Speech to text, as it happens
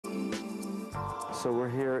So we're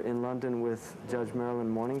here in London with Judge Marilyn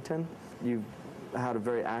Mornington. You've had a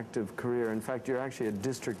very active career. In fact, you're actually a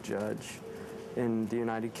district judge in the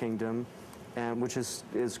United Kingdom, and which is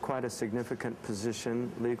quite a significant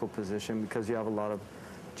position, legal position, because you have a lot of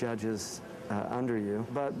judges under you.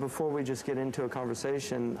 But before we just get into a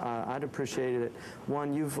conversation, I'd appreciate it.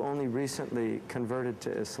 One, you've only recently converted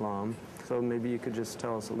to Islam, so maybe you could just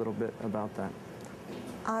tell us a little bit about that.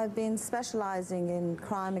 I've been specialising in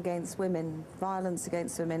crime against women, violence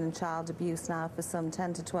against women and child abuse now for some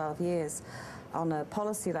 10 to 12 years on a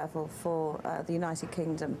policy level for the United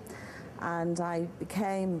Kingdom. And I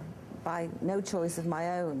became, by no choice of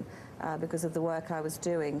my own, because of the work I was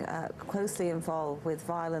doing, closely involved with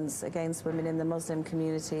violence against women in the Muslim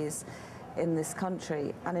communities in this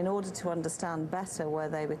country. And in order to understand better where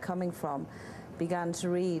they were coming from, began to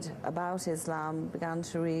read about Islam, began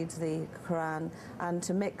to read the Quran, and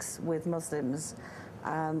to mix with Muslims.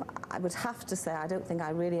 I would have to say I don't think I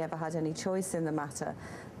really ever had any choice in the matter,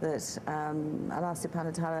 that Allah subhanahu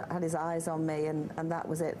wa ta'ala had his eyes on me, and that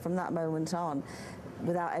was it. From that moment on,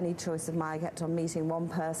 without any choice of mine, I kept on meeting one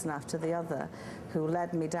person after the other who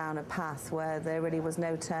led me down a path where there really was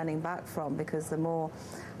no turning back from, because the more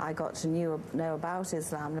I got to know about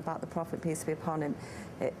Islam and about the Prophet, peace be upon him,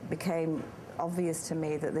 it became obvious to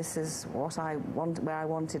me that this is what I want, where I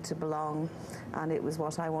wanted to belong, and it was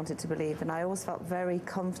what I wanted to believe. And I always felt very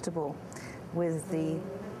comfortable with the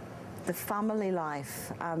family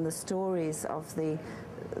life and the stories of the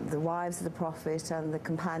wives of the Prophet and the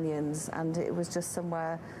companions, and it was just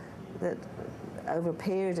somewhere that over a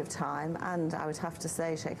period of time, and I would have to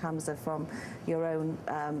say, Shaykh Hamza, from your own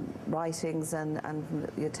writings and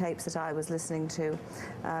your tapes that I was listening to,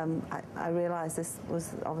 I realised this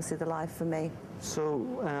was obviously the life for me.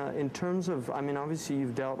 So in terms of, I mean, obviously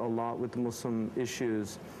you've dealt a lot with the Muslim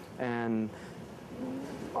issues, and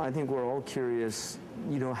I think we're all curious,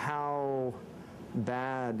 you know, how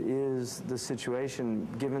bad is the situation,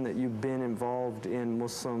 given that you've been involved in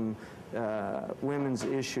Muslim women's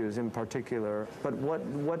issues in particular. But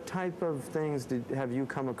what type of things have you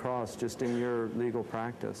come across just in your legal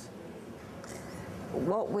practice?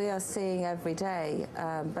 What we are seeing every day,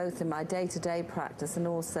 both in my day-to-day practice and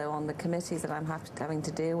also on the committees that I'm having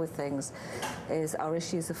to deal with things, are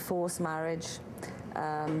issues of forced marriage,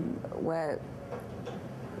 where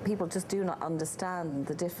people just do not understand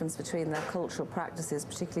the difference between their cultural practices,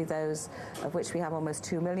 particularly those of which we have almost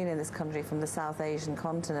 2 million in this country from the South Asian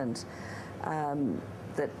continent,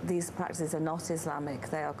 that these practices are not Islamic,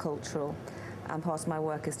 they are cultural, and part of my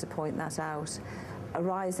work is to point that out.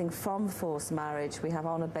 Arising from forced marriage, we have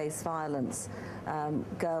honour-based violence,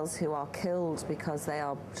 girls who are killed because they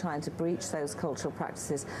are trying to breach those cultural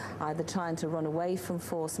practices, either trying to run away from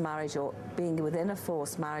forced marriage or being within a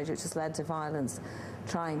forced marriage which has led to violence,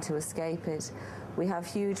 trying to escape it. We have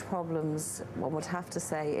huge problems, one would have to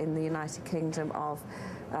say, in the United Kingdom of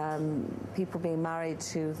people being married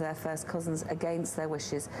to their first cousins against their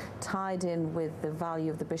wishes, tied in with the value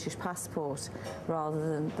of the British passport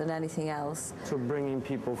rather than anything else. So bringing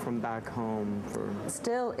people from back home for...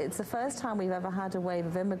 Still, it's the first time we've ever had a wave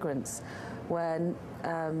of immigrants where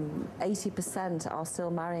 80% are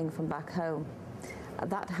still marrying from back home.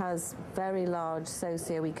 That has very large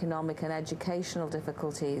socio-economic and educational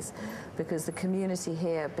difficulties, because the community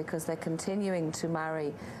here, because they're continuing to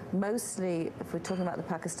marry, mostly, if we're talking about the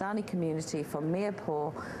Pakistani community from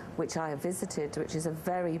Mirpur, which I have visited, which is a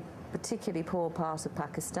very particularly poor part of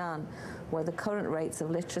Pakistan, where the current rates of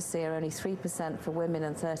literacy are only 3% for women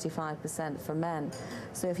and 35% for men.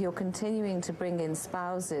 So if you're continuing to bring in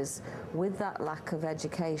spouses with that lack of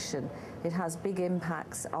education, it has big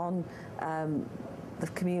impacts on the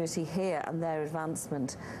community here and their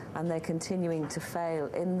advancement, and they're continuing to fail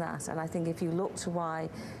in that. And I think if you look to why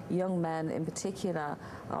young men in particular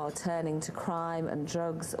are turning to crime and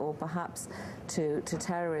drugs, or perhaps to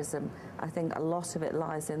terrorism, I think a lot of it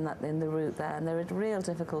lies in the root there, and there are real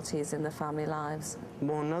difficulties in the family lives.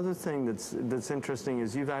 Well, another thing that's interesting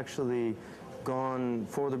is you've actually gone,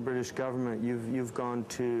 for the British government, you've gone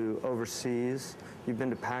to overseas. You've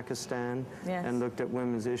been to Pakistan, yes, and looked at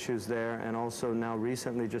women's issues there, and also now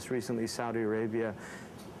just recently Saudi Arabia.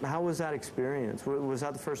 How was that experience? Was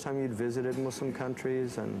that the first time you'd visited Muslim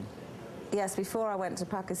countries? And yes, before I went to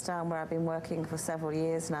Pakistan, where I've been working for several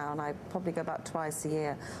years now, and I probably go about twice a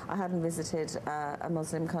year, I hadn't visited a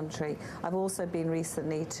Muslim country. I've also been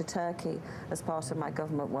recently to Turkey as part of my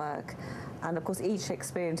government work. And of course, each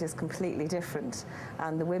experience is completely different.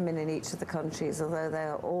 And the women in each of the countries, although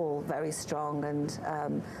they're all very strong and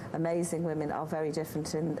amazing women, are very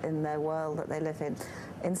different in their world that they live in.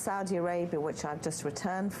 In Saudi Arabia, which I've just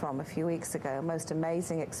returned from a few weeks ago, a most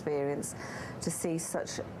amazing experience to see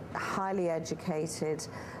such highly educated,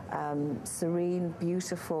 serene,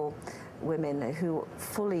 beautiful women who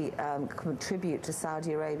fully contribute to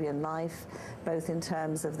Saudi Arabian life, both in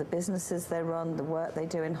terms of the businesses they run, the work they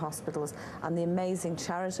do in hospitals, and the amazing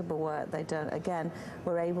charitable work they do. Again,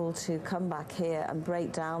 we're able to come back here and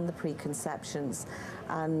break down the preconceptions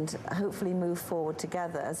and hopefully move forward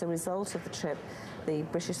together. As a result of the trip, the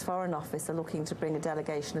British Foreign Office are looking to bring a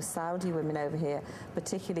delegation of Saudi women over here,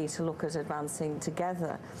 particularly to look at advancing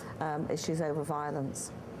together issues over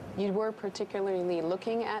violence. You were particularly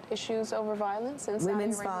looking at issues over violence in Saudi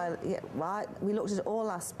Arabia? Yeah, well, we looked at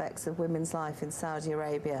all aspects of women's life in Saudi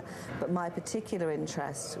Arabia, but my particular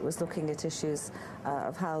interest was looking at issues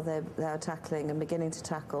of how they're tackling and beginning to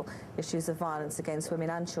tackle issues of violence against women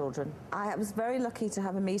and children. I was very lucky to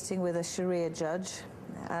have a meeting with a Sharia judge.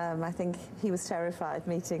 I think he was terrified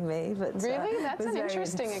meeting me. But really? That's an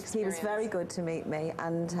interesting experience. He was very good to meet me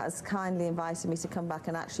and has kindly invited me to come back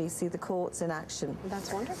and actually see the courts in action.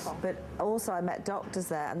 That's wonderful. But also I met doctors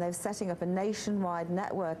there, and they're setting up a nationwide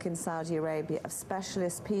network in Saudi Arabia of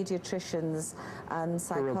specialist paediatricians and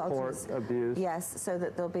psychologists. To report abuse. Yes, so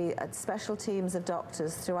that there'll be special teams of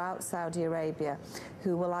doctors throughout Saudi Arabia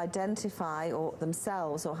who will identify or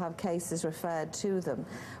themselves or have cases referred to them,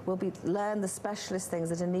 will learn the specialist things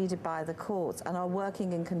that are needed by the courts and are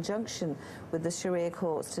working in conjunction with the Sharia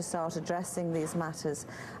courts to start addressing these matters.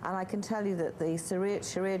 And I can tell you that the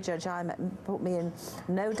Sharia judge I met put me in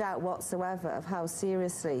no doubt whatsoever of how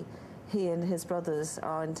seriously he and his brothers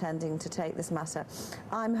are intending to take this matter.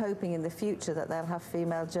 I'm hoping in the future that they'll have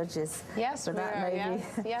female judges. Yes, so that maybe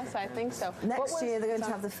yes, I think so. Next year they're going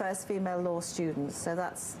to have the first female law students, so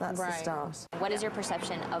that's right. The start. What is your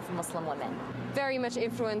perception of Muslim women? Very much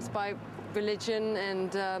influenced by religion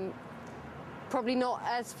and probably not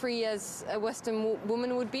as free as a Western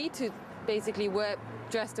woman would be to basically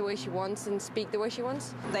dress the way she wants and speak the way she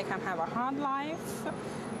wants. They can have a hard life.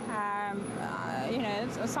 You know,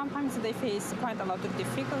 sometimes they face quite a lot of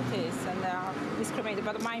difficulties and they are discriminated.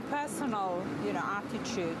 But my personal,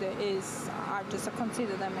 attitude is I just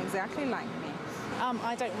consider them exactly like me.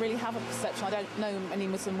 I don't really have a perception. I don't know any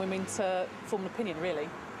Muslim women to form an opinion, really.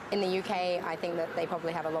 In the UK, I think that they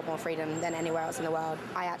probably have a lot more freedom than anywhere else in the world.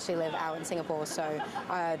 I actually live out in Singapore, so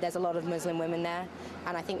there's a lot of Muslim women there.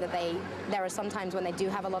 And I think that there are some times when they do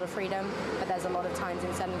have a lot of freedom, but there's a lot of times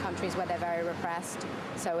in certain countries where they're very repressed.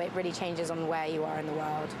 So it really changes on where you are in the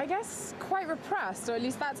world. I guess quite repressed, or at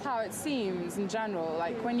least that's how it seems in general.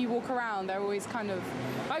 Like when you walk around, they're always kind of,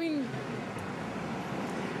 I mean,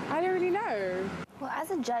 I don't really know. Well,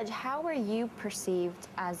 as a judge, how were you perceived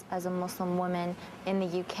as a Muslim woman in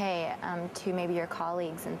the UK to maybe your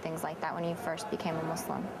colleagues and things like that when you first became a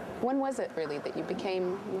Muslim? When was it really that you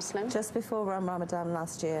became Muslim? Just before Ramadan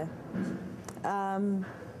last year.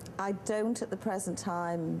 I don't at the present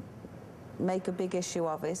time make a big issue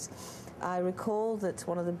of it. I recall that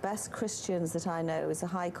one of the best Christians that I know is a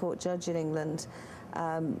High Court judge in England.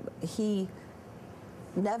 He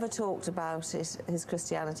never talked about his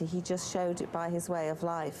Christianity, he just showed it by his way of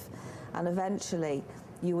life. And eventually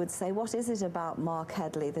you would say, what is it about Mark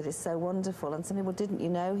Headley that is so wonderful? And some people, didn't you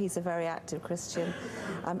know he's a very active Christian?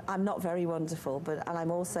 I'm not very wonderful, and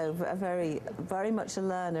I'm also very much a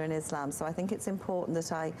learner in Islam, so I think it's important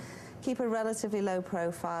that I keep a relatively low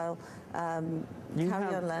profile,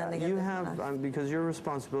 carry on learning. You have, because your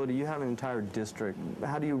responsibility, you have an entire district.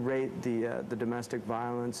 How do you rate the domestic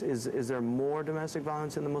violence? Is there more domestic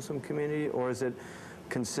violence in the Muslim community, or is it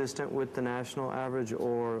consistent with the national average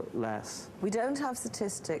or less? We don't have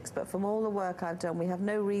statistics, but from all the work I've done, we have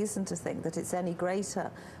no reason to think that it's any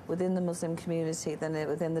greater within the Muslim community than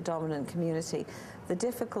within the dominant community. The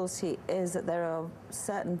difficulty is that there are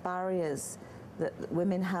certain barriers that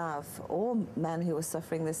women have, or men who are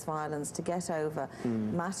suffering this violence, to get over.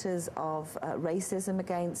 Matters of racism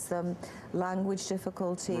against them, language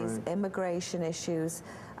difficulties, immigration issues,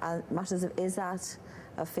 and matters of izzat,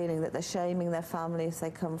 of feeling that they're shaming their family if they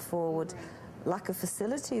come forward, lack of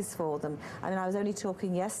facilities for them. I mean, I was only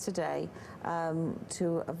talking yesterday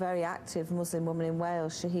to a very active Muslim woman in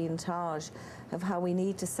Wales, Shaheen Taj, of how we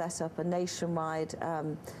need to set up a nationwide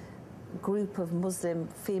group of Muslim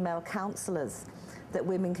female counsellors that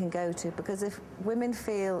women can go to, because if women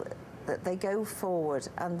feel that they go forward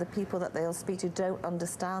and the people that they'll speak to don't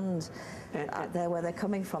understand where they're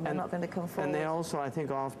coming from, they're not going to come forward. And they also, I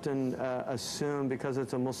think, often assume because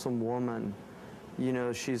it's a Muslim woman, you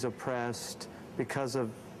know, she's oppressed because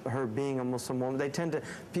of her being a Muslim woman.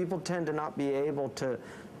 People tend to not be able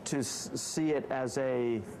to see it as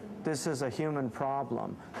this is a human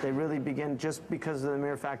problem. They really begin, just because of the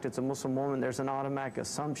mere fact it's a Muslim woman, there's an automatic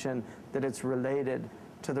assumption that it's related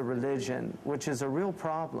to the religion, which is a real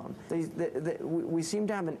problem. We seem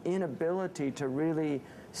to have an inability to really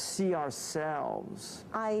see ourselves.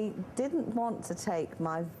 I didn't want to take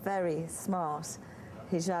my very smart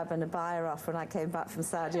hijab and abaya off when I came back from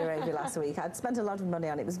Saudi Arabia last week. I'd spent a lot of money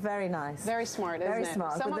on it. It was very nice. Very smart, isn't it? Very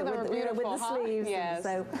smart. Some of them are beautiful, with the sleeves. Yes.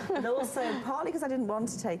 And so, and also, partly because I didn't want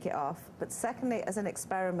to take it off, but secondly, as an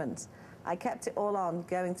experiment, I kept it all on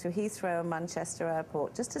going through Heathrow and Manchester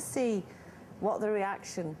Airport just to see what the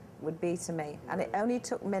reaction would be to me. And it only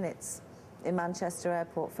took minutes in Manchester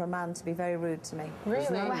Airport for a man to be very rude to me. Really?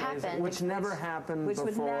 What happened? Which never happened Which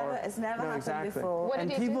before. has never happened exactly. before. What and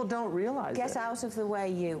did he people do? don't realize Get it. out of the way,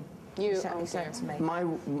 you. You, He said to me.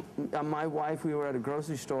 My wife, we were at a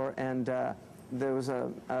grocery store, and there was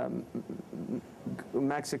a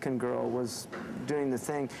Mexican girl was doing the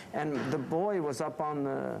thing, and the boy was up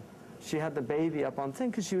on she had the baby up on thing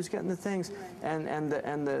because she was getting the things, and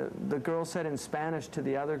the girl said in Spanish to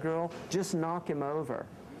the other girl, just knock him over.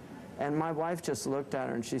 And my wife just looked at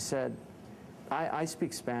her and she said, I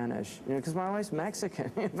speak Spanish, you know, because my wife's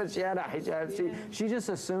Mexican, but she had a hijab. She just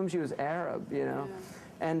assumed she was Arab, you know.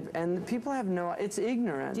 And people have it's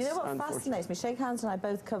ignorance. Do you know what fascinates me? Shaykh and I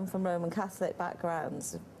both come from Roman Catholic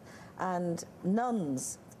backgrounds, and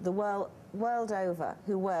nuns the world over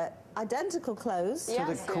who wear identical clothes. To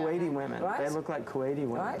the Kuwaiti women. Right. They look like Kuwaiti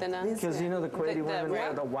women. Right. Because you know the Kuwaiti women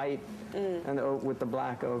wear the white and with the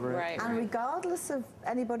black over it. Right. And regardless of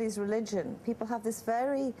anybody's religion, people have this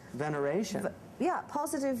very Veneration.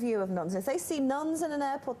 positive view of nuns. If they see nuns in an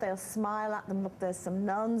airport, they'll smile at them. Look, there's some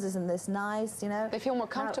nuns. Isn't this nice? You know. They feel more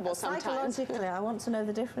comfortable sometimes. Psychologically, I want to know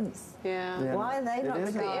the difference. Yeah. Why are they not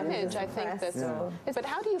With the regarded image, as I think oppressed that's. But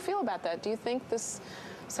how do you feel about that? Do you think this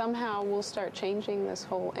somehow will start changing this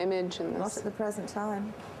whole image and this? Not at the present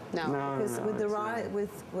time. No. Because with the riot,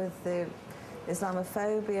 with the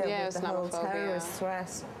Islamophobia, with the whole terrorist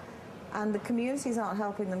threat, and the communities aren't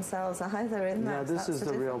helping themselves either in that. Yeah, this is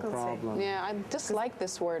the real problem. Yeah, I dislike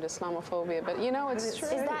this word, Islamophobia, but you know, it's true.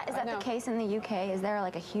 Is that the case in the UK? Is there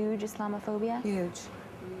like a huge Islamophobia? Huge.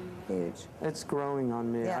 Huge. It's growing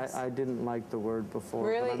on me. Yes. I didn't like the word before,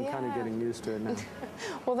 Really? but I'm kind of getting used to it now.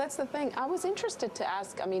 Well, that's the thing. I was interested to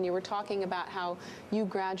ask, I mean, you were talking about how you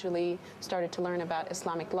gradually started to learn about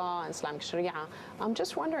Islamic law and Islamic Sharia. I'm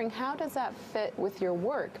just wondering, how does that fit with your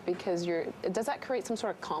work? Because does that create some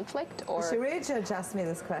sort of conflict? Or? The Sharia judge asked me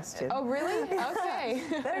this question. Oh, really? Okay.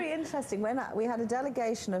 Very interesting. We had a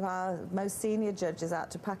delegation of our most senior judges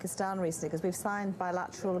out to Pakistan recently because we've signed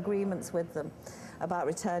bilateral agreements with them about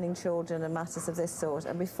returning children and matters of this sort.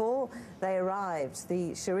 And before they arrived,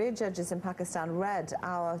 the Sharia judges in Pakistan read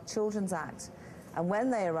our Children's Act. And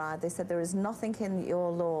when they arrived, they said there is nothing in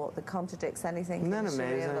your law that contradicts anything in the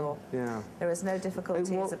Sharia law. Yeah. There is no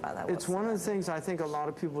difficulties about that It's one of the whatsoever. things I think a lot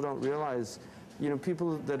of people don't realize. You know,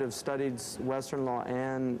 people that have studied Western law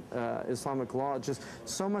and Islamic law, just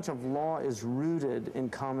so much of law is rooted in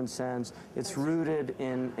common sense. It's rooted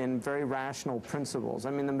in very rational principles. I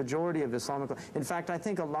mean, the majority of Islamic law. In fact, I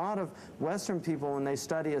think a lot of Western people, when they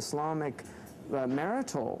study Islamic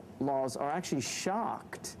marital laws, are actually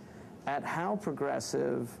shocked at how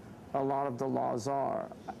progressive a lot of the laws are.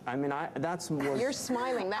 I mean, You're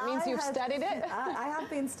smiling. That means you've studied it? I have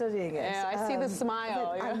been studying it. Yeah, I see the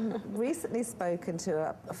smile. Yeah. I've recently spoken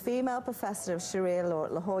to a female professor of Sharia law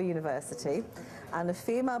at Lahore University and a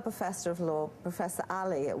female professor of law, Professor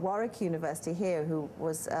Ali, at Warwick University here, who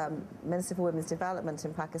was Minister for Women's Development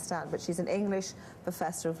in Pakistan, but she's an English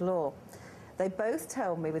professor of law. They both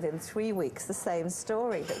told me within 3 weeks the same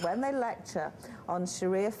story, that when they lecture on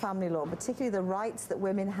Sharia family law, particularly the rights that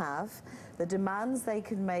women have, the demands they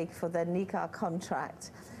can make for their nikah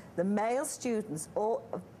contract, the male students all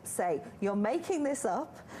say, you're making this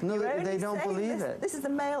up. No, they don't believe it. This is the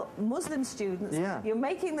male Muslim students. Yeah. You're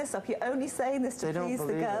making this up. You're only saying this to please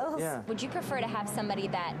the girls. Yeah. Would you prefer to have somebody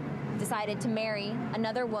that decided to marry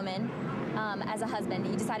another woman as a husband,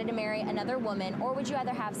 you decided to marry another woman, or would you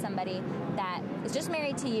rather have somebody that is just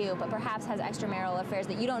married to you but perhaps has extramarital affairs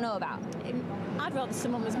that you don't know about? I'd rather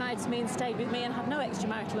someone was married to me and stayed with me and had no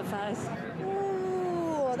extramarital affairs.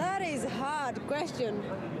 Ooh, that is a hard question.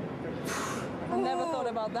 I never thought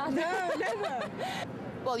about that. No, never.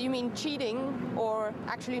 Well, you mean cheating or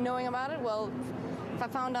actually knowing about it? Well, if I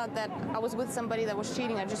found out that I was with somebody that was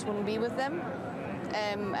cheating, I just wouldn't be with them.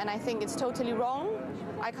 And I think it's totally wrong.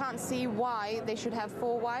 I can't see why they should have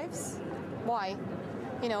 4 wives. Why?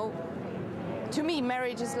 You know, to me,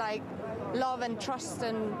 marriage is like love and trust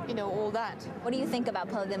and, you know, all that. What do you think about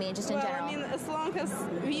polygamy just in general? I mean, as long as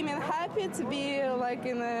women happy to be like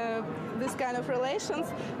in this kind of relations,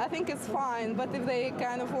 I think it's fine. But if they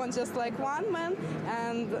kind of want just like one man,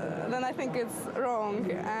 and then I think it's wrong.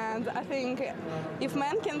 And I think if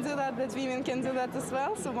men can do that, that women can do that as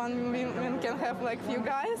well. So one woman can have like few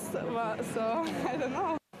guys. So I don't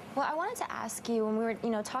know. Well, I wanted to ask you, when we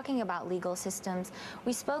were, talking about legal systems,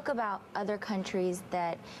 we spoke about other countries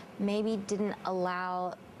that maybe didn't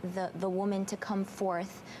allow the woman to come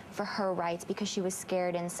forth for her rights because she was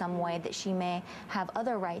scared in some way that she may have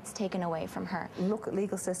other rights taken away from her. Look at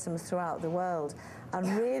legal systems throughout the world, and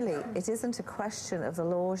really, it isn't a question of the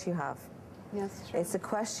laws you have. Yes, true. It's a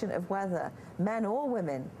question of whether men or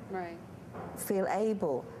women feel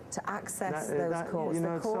able to access those courts. You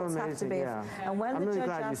know, the courts have to be. Yeah. And when I'm the really judge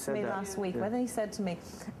asked me last week, when he said to me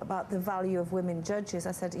about the value of women judges,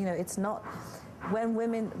 I said, you know, it's not when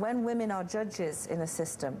women are judges in a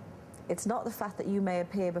system. It's not the fact that you may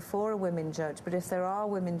appear before a women judge, but if there are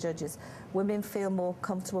women judges, women feel more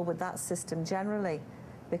comfortable with that system generally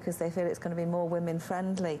because they feel it's going to be more women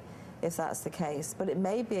friendly, if that's the case. But it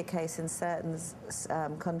may be a case in certain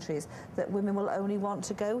countries that women will only want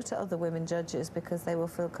to go to other women judges because they will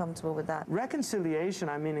feel comfortable with that. Reconciliation,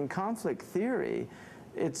 I mean, in conflict theory,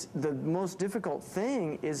 it's the most difficult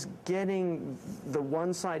thing is getting the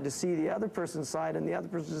one side to see the other person's side and the other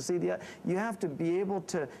person to see the other. You have to be able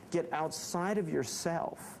to get outside of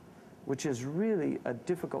yourself, which is really a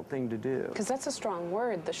difficult thing to do. Because that's a strong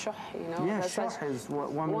word, the shuh, you know? Yeah, that's shuh like is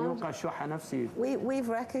وَمَنْ يُوقَ شُحَّ نَفْسِهِ. We've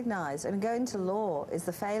recognized, and going to law is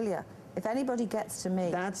the failure. If anybody gets to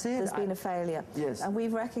me, that's it. There's been a failure. Yes. And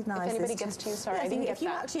we've recognized if anybody this. Gets to you, sorry, yeah, I didn't get if you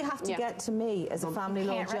that. actually have to get to me as a family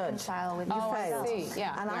law judge, reconcile with you I failed. see.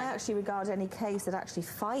 Yeah, and I actually regard any case that actually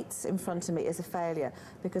fights in front of me as a failure,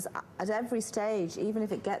 because at every stage, even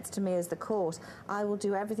if it gets to me as the court, I will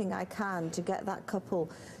do everything I can to get that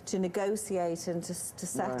couple to negotiate and to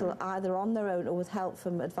settle either on their own or with help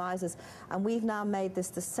from advisors. And we've now made this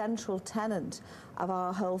the central tenet of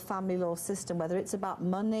our whole family law system, whether it's about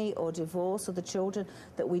money or divorce or the children,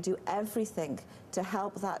 that we do everything to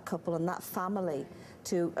help that couple and that family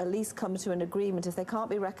to at least come to an agreement, if they can't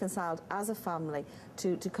be reconciled as a family,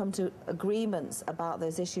 to come to agreements about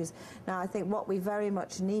those issues. Now, I think what we very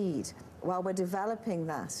much need, while we're developing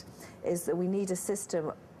that, is that we need a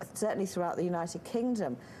system, certainly throughout the United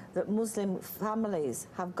Kingdom, that Muslim families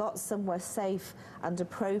have got somewhere safe and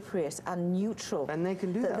appropriate and neutral, and they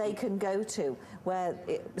can do that they can go to, where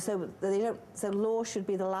so law should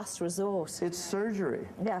be the last resort. It's surgery.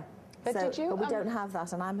 Yeah. But we don't have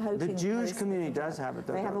that, and I'm hoping the Jewish community does have it.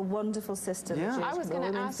 They have a wonderful system. Yeah. I was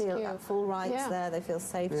going to ask feel you. Full rights there. They feel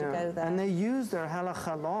safe to go there. And they use their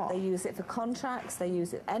halakha law. They use it for contracts. They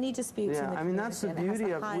use it any disputes. Yeah, in the I mean that's the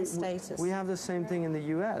beauty of status. We have the same thing in the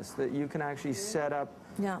U.S. that you can actually set up.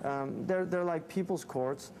 Yeah. They're like people's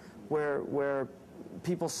courts where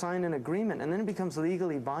people sign an agreement and then it becomes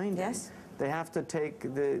legally binding. Yes. They have to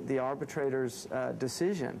take the arbitrator's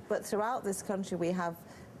decision. But throughout this country, we have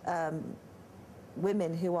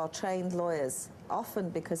women who are trained lawyers, often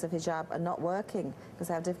because of hijab, are not working because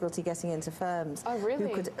they have difficulty getting into firms. Oh,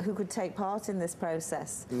 really? Who could take part in this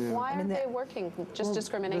process. Yeah. Why aren't they working? Just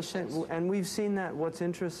discrimination. And we've seen that. What's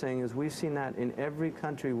interesting is we've seen that in every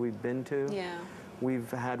country we've been to. Yeah. We've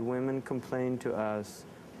had women complain to us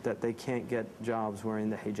that they can't get jobs wearing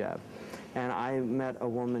the hijab. And I met a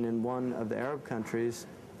woman in one of the Arab countries.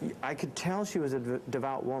 I could tell she was a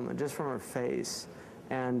devout woman just from her face.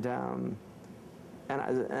 And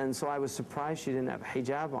so I was surprised she didn't have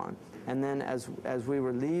hijab on. And then as we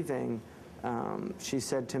were leaving, she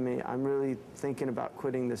said to me, "I'm really thinking about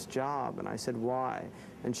quitting this job." And I said, "Why?"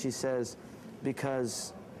 And she says,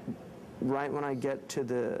 "Because right when I get to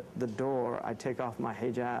the door, I take off my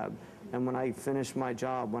hijab. And when I finish my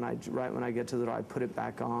job, right when I get to the door, I put it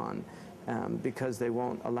back on because they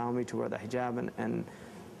won't allow me to wear the hijab. And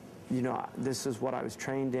you know, this is what I was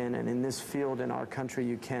trained in, and in this field in our country,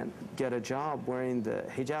 you can't get a job wearing the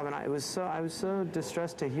hijab." And I was so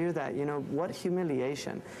distressed to hear that. You know, what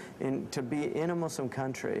humiliation to be in a Muslim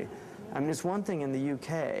country. I mean, it's one thing in the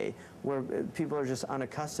UK where people are just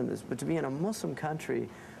unaccustomed to this, but to be in a Muslim country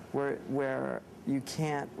where you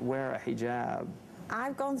can't wear a hijab.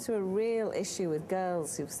 I've gone through a real issue with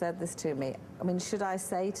girls who've said this to me. I mean, should I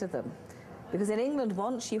say to them? Because in England,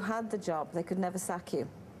 once you had the job, they could never sack you.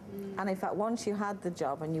 And in fact, once you had the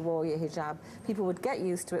job and you wore your hijab, people would get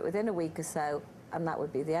used to it within a week or so, and that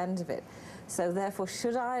would be the end of it. So therefore,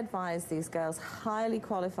 should I advise these girls, highly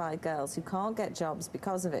qualified girls who can't get jobs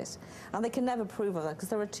because of it, and they can never prove of that, because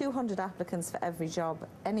there are 200 applicants for every job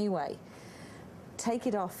anyway, take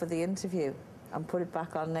it off for the interview and put it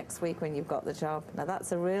back on next week when you've got the job. Now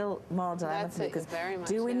that's a real moral dilemma for me, because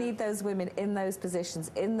do we need those women in those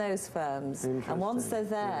positions, in those firms? And once they're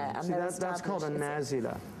there and they're that's called a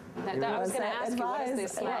nazila. I was going to ask you, what is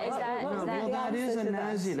this? That is a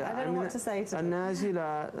nazila. I don't know what to say to a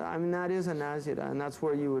nazila. I mean, that is a nazila, and that's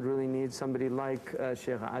where you would really need somebody like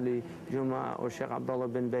Shaykh Ali Juma or Shaykh Abdullah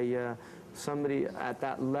bin Bayya, somebody at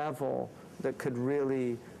that level that could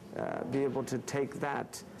really be able to take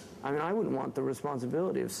that. I mean, I wouldn't want the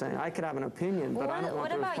responsibility of saying, I could have an opinion, but I don't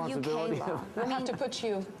want the responsibility of... We'll have to put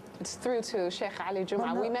you through to Shaykh Ali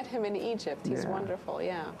Juma. We met him in Egypt. He's wonderful,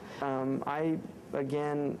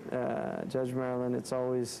 Again, Judge Marilyn, it's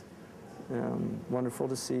always wonderful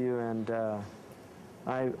to see you, and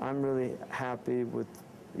I'm really happy with,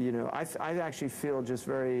 I actually feel just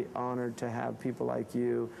very honored to have people like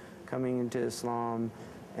you coming into Islam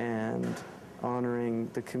and honoring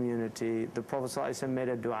the community. The Prophet ﷺ made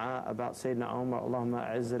a dua about Sayyidina Umar,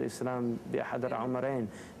 Allahumma a'izz al-Islam bi ahad al-Umarain,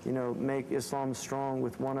 make Islam strong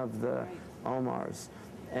with one of the Omars.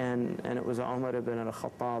 And it was Umar ibn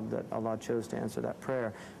al-Khattab that Allah chose to answer that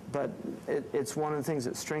prayer. But it's one of the things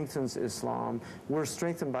that strengthens Islam. We're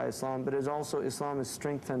strengthened by Islam, but it's also Islam is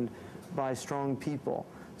strengthened by strong people.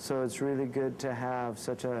 So it's really good to have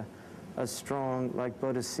such a strong, like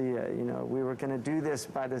Bodicea. We were going to do this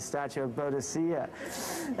by the statue of Bodicea,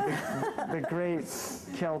 the great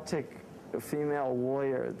Celtic female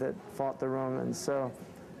warrior that fought the Romans. So,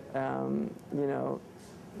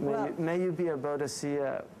 may you be a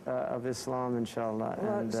Bodicea of Islam, inshallah.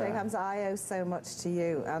 Well, Shaykh Hamza, I owe so much to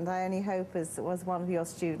you, and I only hope as one of your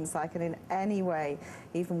students I can in any way,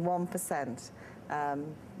 even 1%,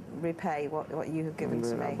 repay what you have given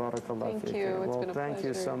to me. Thank you. It's been a pleasure. Thank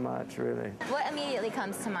you so much, really. What immediately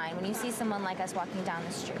comes to mind when you see someone like us walking down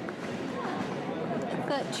the street?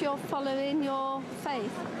 That you're following your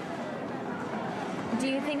faith. Do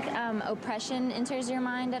you think oppression enters your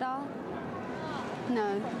mind at all?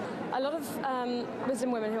 No. A lot of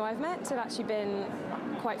Muslim women who I've met have actually been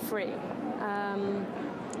quite free.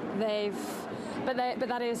 But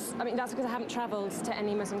that is, I mean, that's because I haven't travelled to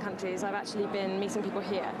any Muslim countries. I've actually been meeting people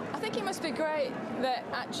here. I think it must be great that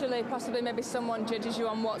actually possibly maybe someone judges you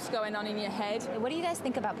on what's going on in your head. What do you guys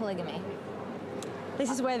think about polygamy? This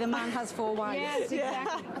is where the man has 4 wives. Yes,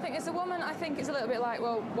 exactly. I think as a woman, I think it's a little bit like,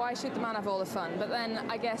 well, why should the man have all the fun? But then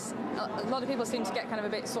I guess a lot of people seem to get kind of a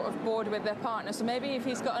bit sort of bored with their partner. So maybe if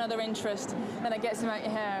he's got another interest, then it gets him out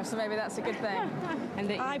your hair. So maybe that's a good thing.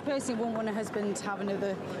 And I personally wouldn't want a husband to have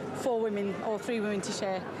another 4 women or 3 women to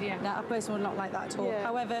share. Yeah. No, I personally would not like that at all. Yeah.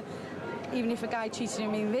 However, even if a guy cheated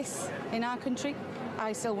on me in our country,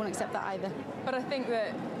 I still wouldn't accept that either. But I think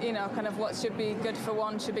that, kind of what should be good for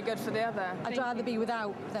one should be good for the other. I'd rather be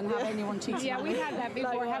without than have anyone cheating on me. Yeah, we had that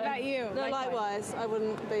before. Likewise. How about you? No, likewise. I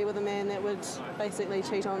wouldn't be with a man that would basically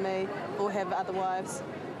cheat on me or have other wives.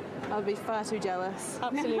 I'd be far too jealous.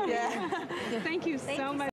 Absolutely. Yeah. Thank you so much.